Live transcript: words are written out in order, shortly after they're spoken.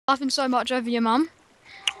laughing so much over your mum.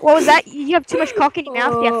 What was that? You have too much cock in your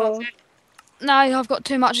mouth. Yeah, I felt it. No, I've got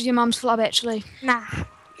too much of your mum's flub, actually. Nah.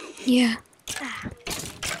 Yeah.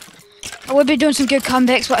 I would be doing some good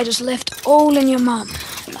comebacks, but I just left all in your mum.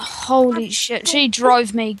 Holy shit, she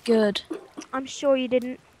drove me good. I'm sure you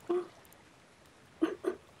didn't.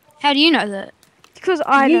 How do you know that? Because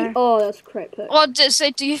I know. Oh, that's crap. Oh,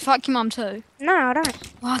 so do you fuck your mum too? No, I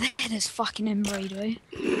don't. Wow, that is fucking inbreed,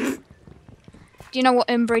 eh? Do you know what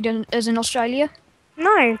inbreed is in Australia?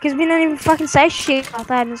 No, because we don't even fucking say shit like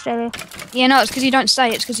that in Australia. Yeah, no, it's because you don't say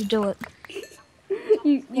it, it's because you do it.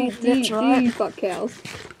 You right. you fuck cows.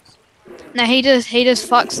 No, he just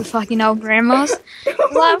fucks the fucking old grandmas.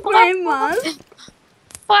 What grandmas?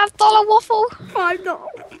 $5 waffle.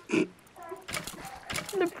 $5.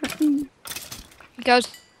 He goes,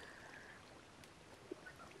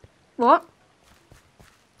 What?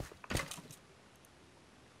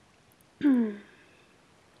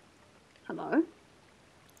 Hello?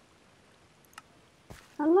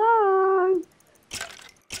 Hello?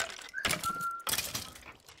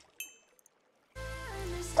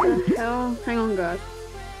 What the hell? Hang on, guys.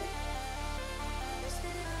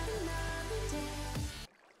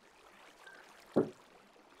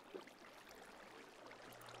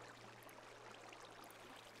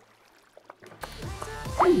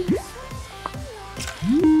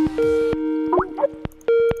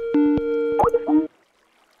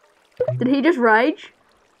 Did he just rage?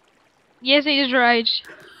 yes, he just raged.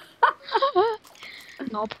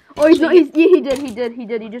 Knob. Oh, he's not. Yeah, he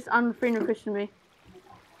did. He just unfriend requested me.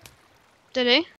 Did he?